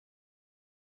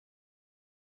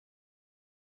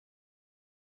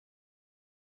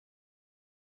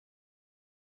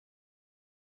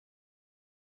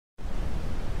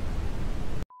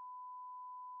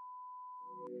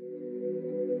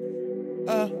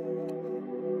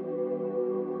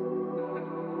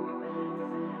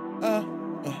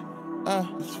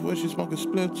What she smoking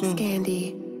split too?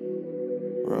 Candy.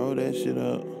 Roll that shit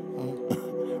up.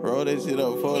 Roll that shit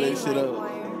up. Fold that shit up.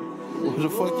 What the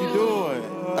fuck you doing?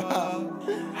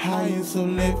 High and so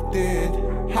lifted.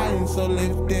 High and so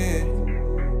lifted.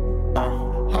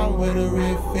 I'm where the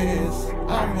riff is.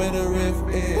 I'm where the riff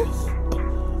is.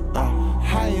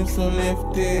 High and so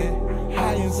lifted.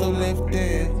 High and so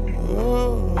lifted.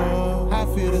 I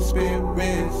feel the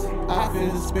spirits. I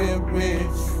feel the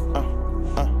spirits.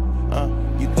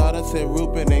 You thought I said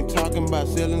Rupert ain't talking about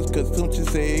ceilings, cause Tunchi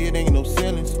said it ain't no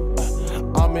ceilings.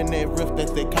 I'm in that rift,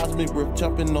 that's that cosmic rift,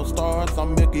 jumping on stars,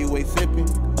 I'm Milky Way sipping.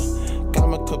 Got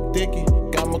my cup dicky,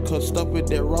 got my cup stuck with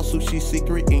that raw sushi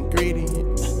secret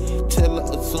ingredient. Tell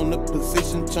her assume the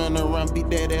position, turn around, beat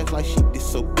that ass like she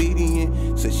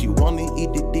disobedient. Said she wanna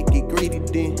eat the dick, get greedy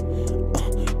then.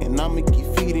 And I'ma keep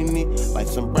feeding it like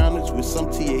some brownies with some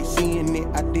THC in it.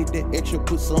 I did that extra,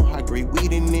 put some high grade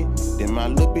weed in it. Then my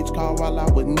little bitch called while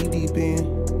I was knee deep in.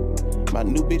 My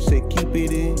new bitch said keep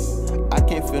it in. I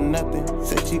can't feel nothing.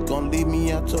 Said she gon' leave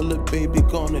me. I told her baby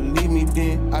gonna leave me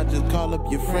then. I just call up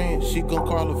your friend. She gon'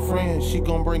 call a friend. She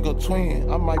gon' bring her twin.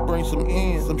 I might bring some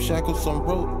ends, some shackles, some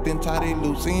rope. Then tie they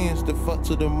loose ends. The fuck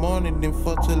till the morning, then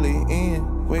fuck till it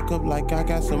end. Wake up like I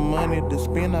got some money to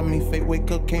spend. I mean fake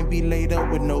wake up, can't be laid up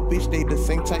with no bitch. They the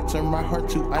same type, turn my heart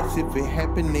to ice. If it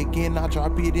happen again, I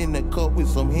drop it in the cup with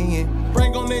some hand.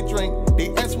 Bring on that drink.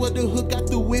 They ask what the hook, I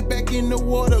threw it back in the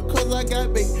water, cause I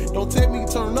got bait. Don't tell me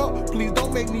turn up, please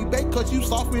don't make me bake, cause you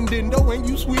soft and then know, and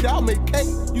you sweet, I'll make cake.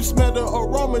 You smell the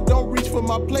aroma, don't reach for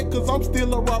my plate, cause I'm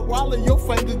still a Rottweiler, your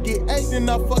fingers get ate. Then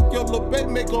I fuck your little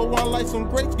baby, make her wine like some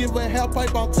grapes, give her a half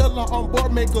pipe, I'll tell her I'm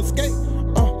bored, make her skate.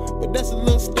 But that's a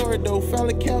little story though.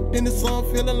 Found a cap in the sun,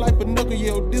 feeling like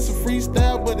Pinocchio. This a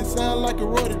freestyle, but it sound like a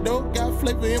roadie though. Got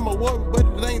flavor in my water, but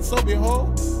it ain't so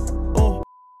behold.